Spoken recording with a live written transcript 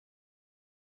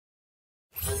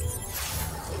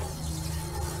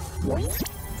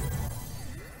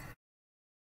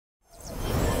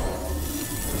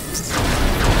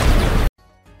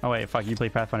Oh wait, fuck, you play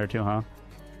Pathfinder too, huh?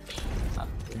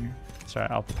 Sorry,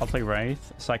 I'll play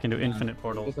Wraith, so I can do infinite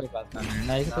portals. You can play Pathfinder.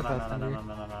 No, you can play Pathfinder.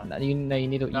 No. You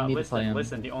need to play him.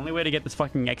 Listen, the only way to get this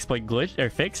fucking exploit glitch or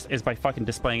fixed is by fucking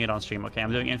displaying it on stream, okay?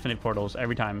 I'm doing infinite portals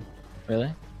every time.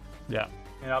 Really? Yeah.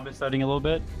 And I've been studying a little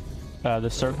bit. The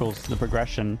circles, the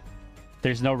progression.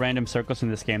 There's no random circles in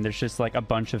this game. There's just like a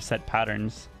bunch of set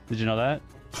patterns. Did you know that?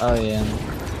 Oh yeah.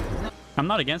 I'm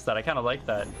not against that. I kind of like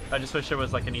that. I just wish there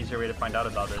was like an easier way to find out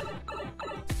about it.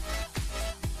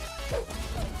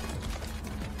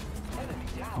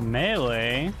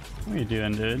 Melee? What are you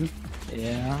doing, dude?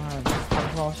 Yeah,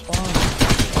 I'm all spawn.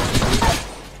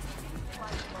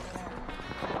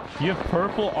 You have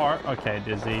purple art. Okay,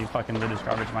 Dizzy, you fucking did this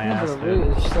garbage my ass, dude.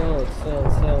 Root is still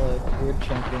a weird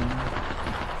champion.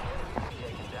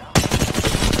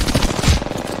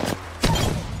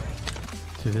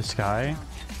 Dude, this guy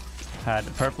had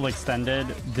purple extended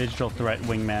digital threat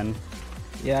wingman.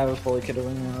 Yeah, I have a fully kitted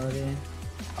wingman already.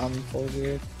 I'm fully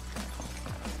weird.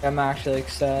 I'm actually like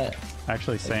set.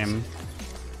 Actually, same.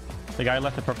 The guy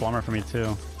left the purple armor for me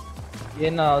too. Yeah,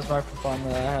 no, it was my perform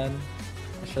that I had.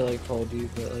 I should like told you,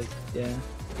 but like, yeah.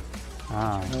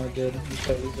 Ah. No, it did. You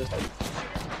should have just.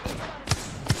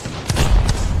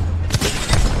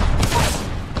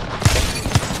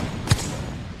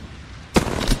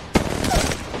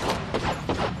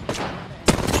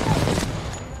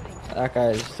 That guy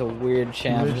is just a weird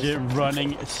champ. Legit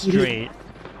running straight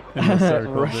in the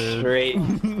circle,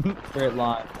 dude. Straight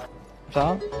line.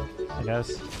 Top? I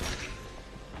guess.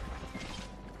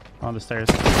 On the stairs.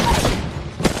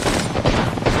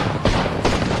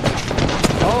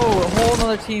 Oh, a whole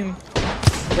another team.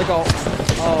 They go.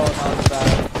 Oh, no, that's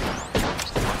bad.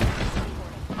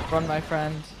 Run, my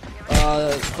friend.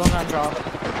 Don't on drop.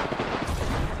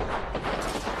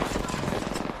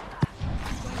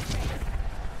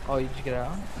 Oh, did you get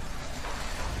out?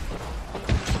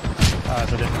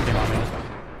 It's a different team on me.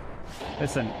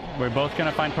 Listen, we're both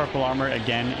gonna find purple armor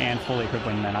again and fully equipped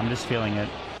wingmen. I'm just feeling it.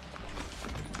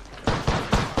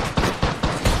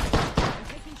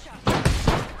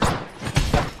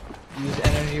 Use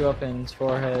energy weapons,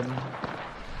 forehead.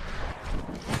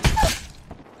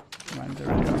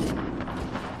 There we go.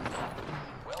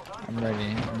 I'm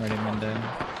ready, Mendo.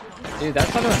 Dude, that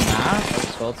part of the map, like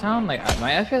Skull Town, like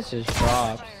my FPS just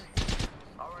drops.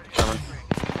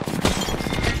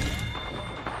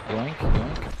 Yoink,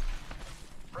 yoink.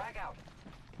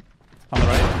 On the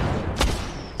right.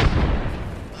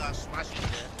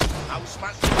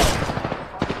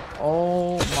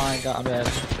 Oh my god, I'm dead.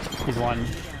 He's one.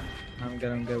 I'm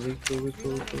good. We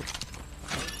cool.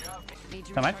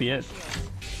 That might be it.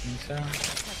 Think so?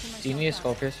 Do you need a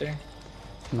skull piercer?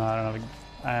 No, I don't know.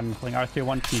 I'm playing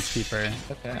R31 Peacekeeper.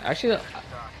 Okay, actually,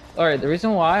 alright, the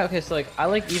reason why, okay, so like, I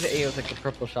like Eva 8 with like the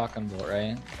purple shotgun bolt,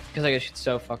 right? Because like it shoots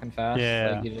so fucking fast,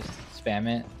 yeah. like you just spam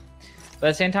it. But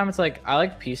at the same time, it's like, I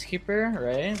like Peacekeeper,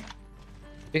 right?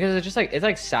 Because it's just like, it's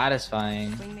like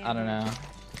satisfying, I don't know.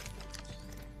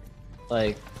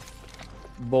 Like,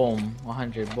 boom,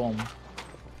 100, boom.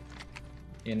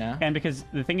 You know? And because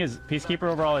the thing is, Peacekeeper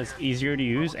overall is easier to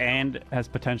use and has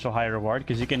potential higher reward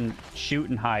because you can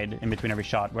shoot and hide in between every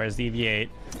shot, whereas the EV8,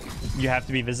 you have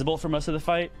to be visible for most of the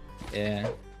fight. Yeah.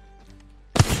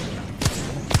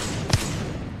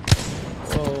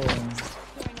 Whoa.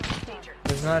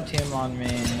 There's not a team on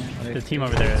me. Like, The team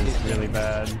over there is really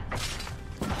bad.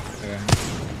 Okay.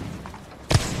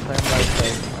 Playing right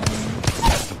side.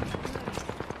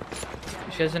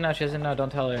 She doesn't know,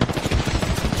 don't tell her.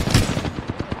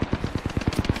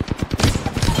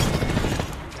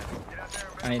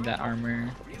 I need that armor.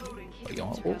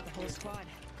 Oh.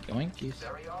 Yoinkies.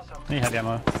 I need heavy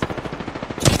ammo.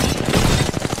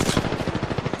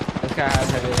 This guy has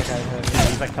heavy, Yeah,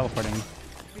 he's like teleporting.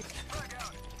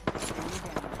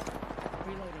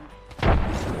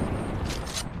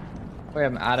 Wait,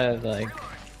 I'm out of like...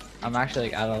 I'm actually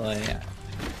like out of like...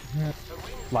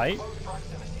 Light?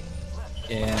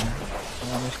 Yeah.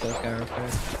 Let me just kill this guy real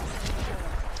quick.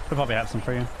 We'll probably have some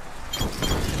for you.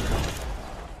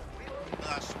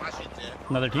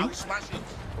 Another team?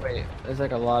 Wait, there's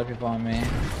like a lot of people on me.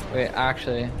 Wait,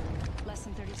 actually. Less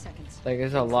than 30 seconds. Like,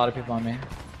 there's a lot of people on me.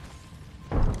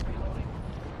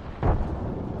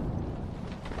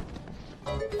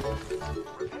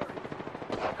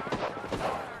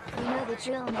 You know the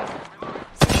drill now.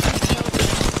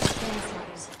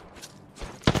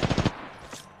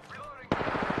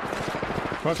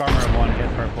 Quick armor of one,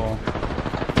 get purple.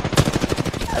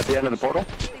 At the end of the portal?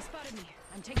 They spotted me.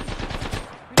 I'm taking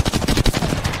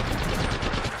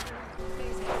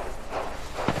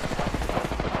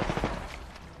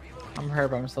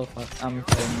hurt, but I'm still fucked. I'm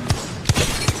fighting.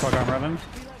 Fuck armor of him.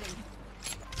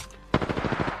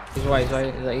 He's white.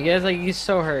 He's white. He's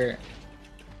so hurt.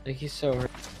 Like he's so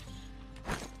hurt.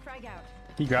 Frag out.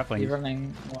 He grappling. He's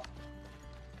running.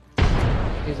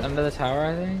 He's under the tower,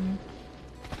 I think.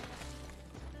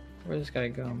 Where'd this guy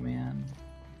go, man?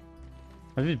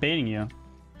 Or he's baiting you.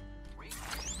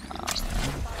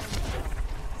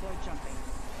 Floor jumping.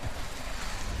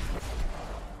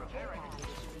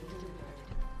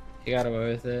 He got away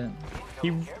with it.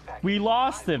 We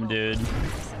lost him, dude.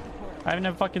 I haven't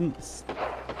had fucking.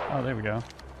 Oh, there we go.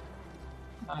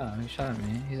 Oh, he shot at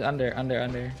me. He's under. I'm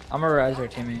a res our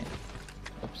teammate.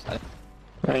 Oops.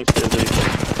 Thanks, Dizzy.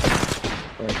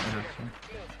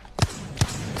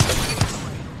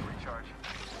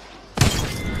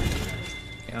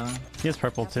 Yeah. He has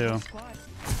purple too.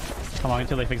 How long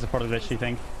until they fix the portal glitch, do you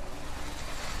think?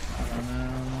 I don't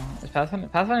know. Is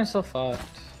Pathfinder's still fucked.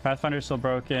 Pathfinder's still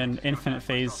broken. Infinite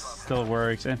phase still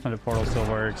works. Infinite portal still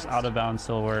works. Out of bounds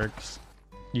still works.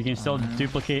 You can still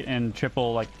duplicate and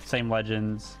triple like same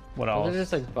legends. What Those else? are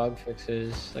just like bug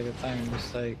fixes. Like it's not even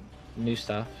just like new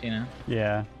stuff, you know.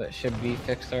 Yeah. But should be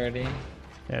fixed already.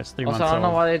 Yeah, it's 3 Also, months I don't know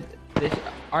old. why they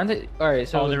aren't they. All right,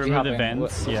 so Oh, they with removed dehopping, events,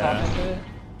 what's yeah. happening to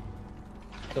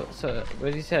it? So what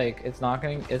did you say? Like, it's not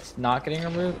getting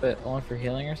removed, but only for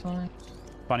healing or something.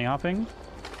 Bunny hopping.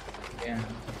 Yeah.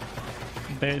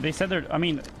 They said they're. I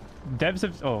mean, devs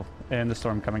have. Oh, and the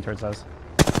storm coming towards us.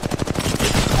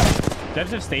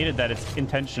 Devs have stated that it's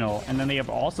intentional, and then they have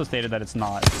also stated that it's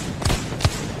not.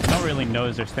 No one really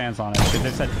knows their stance on it because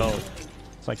they've said both.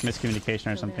 It's like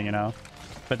miscommunication or something, you know.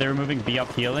 But they're removing B up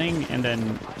healing, and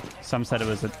then some said it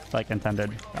was like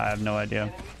intended. I have no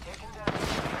idea.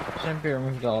 Shouldn't be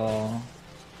removed at all.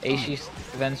 AC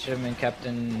events should have been kept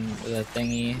in the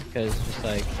thingy because just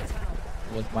like,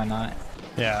 why not?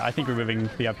 Yeah, I think removing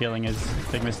B up healing is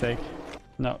a big mistake.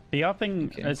 No, B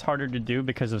hopping is harder to do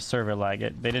because of server lag.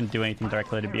 They didn't do anything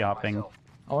directly to B hopping.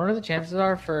 I wonder what the chances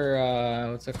are for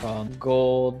what's it called?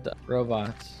 Gold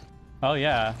robots. Oh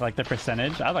yeah, like the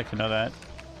percentage. I'd like to know that.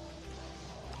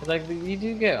 'Cause, like you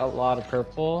do get a lot of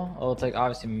purple. Oh, it's like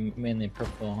obviously mainly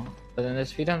purple, but then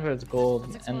there's few times where it's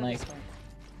gold, and like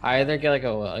I either get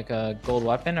like a gold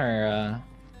weapon or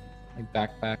like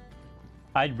backpack.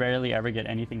 I'd rarely ever get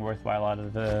anything worthwhile out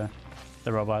of the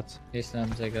robots.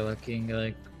 Sometimes I get lucky and get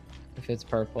like, if it's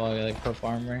purple, I'll get like purple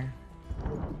armor.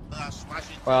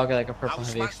 Or I'll get like a purple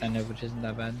heavy extended, which isn't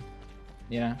that bad.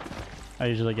 Yeah. I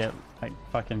usually get like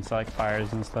fucking select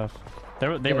fires and stuff. They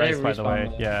Yeah, res, by the respawn way.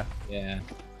 though. Yeah. Yeah.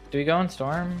 Do we go in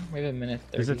storm? We have a minute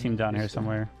 30. There's a team down here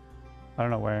somewhere. I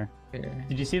don't know where. Here.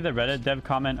 Did you see the Reddit dev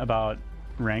comment about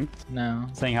ranked? No.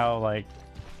 Saying how like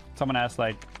someone asked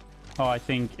like, oh, I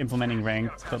think implementing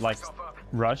ranked, but like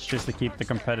rush just to keep the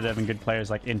competitive and good players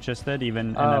like interested,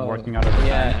 even and then working out over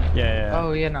time. Yeah.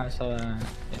 Oh yeah, no, I saw that.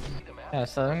 Yeah,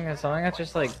 something that's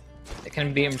just like it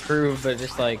can be improved, but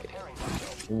just like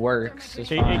works.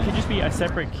 Is It fine. could just be a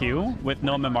separate queue with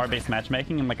no MMR based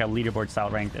matchmaking and like a leaderboard style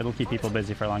ranked. It'll keep people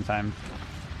busy for a long time.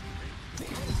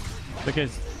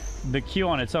 Because the queue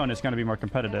on its own is going to be more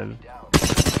competitive.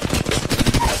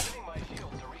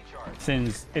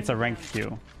 Since it's a ranked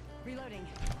queue. Reloading.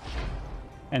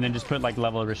 And then just put like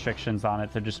level restrictions on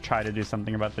it to just try to do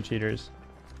something about the cheaters.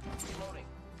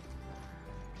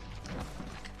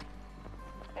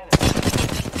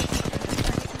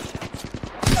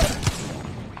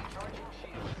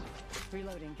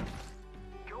 Reloading.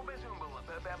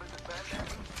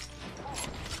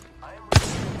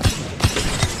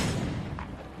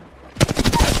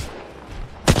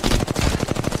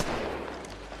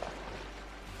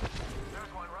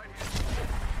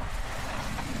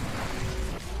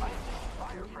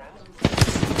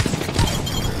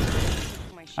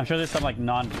 I'm sure there's some like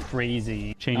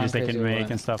non-crazy changes they can Non-crazy make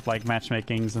what? and stuff like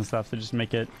matchmakings and stuff to just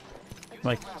make it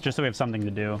like just so we have something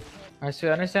to do. Alright, so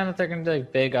I understand that they're gonna do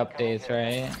like big updates,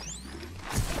 right?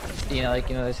 They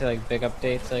say like big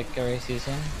updates like every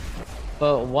season.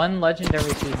 But one legend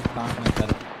every season is not gonna cut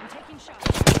it. I'm taking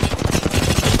shots.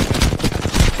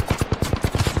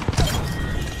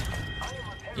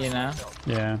 You know?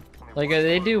 Yeah. Like if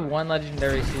they do one legend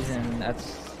every season,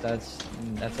 that's like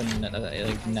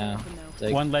no. It's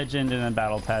like, One legend and a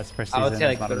battle pass per season. I would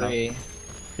say is like not enough.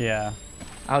 3. Yeah.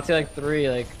 I would say like 3.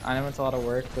 Like I know it's a lot of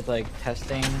work with like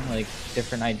testing like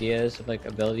different ideas of like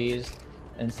abilities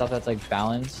and stuff that's like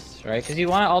balanced, right? Because you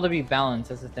want it all to be balanced.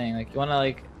 That's the thing. Like you want to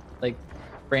like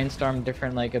brainstorm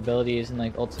different like abilities and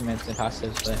like ultimates and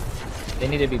passives, but they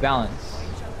need to be balanced.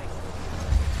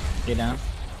 You know?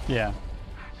 Yeah.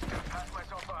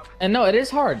 And no, it is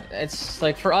hard. It's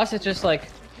like for us, it's just like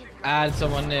add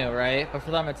someone new, right? But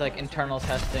for them, it's like internal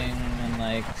testing and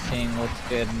like seeing what's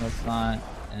good and what's not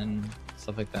and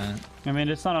stuff like that. I mean,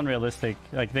 it's not unrealistic.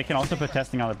 Like, they can also put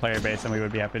testing on the player base, and we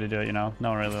would be happy to do it. You know, no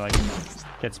one really like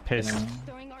gets pissed,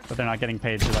 Throwing arc. but they're not getting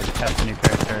paid to like test a new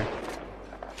character.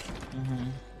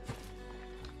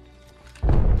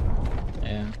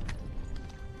 Yeah.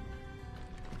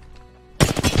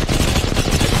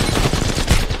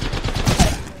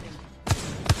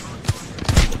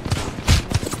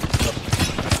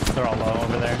 They're all low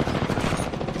over there.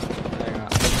 There you go.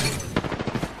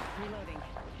 Reloading.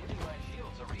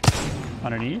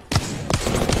 Underneath.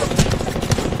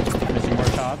 Missing more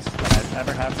shots than I've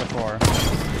ever had before.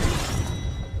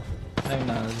 I think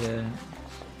that was it.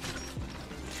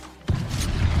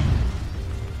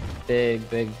 Big,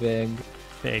 big, big.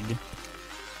 Big.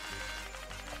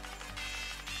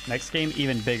 Next game,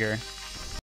 even bigger.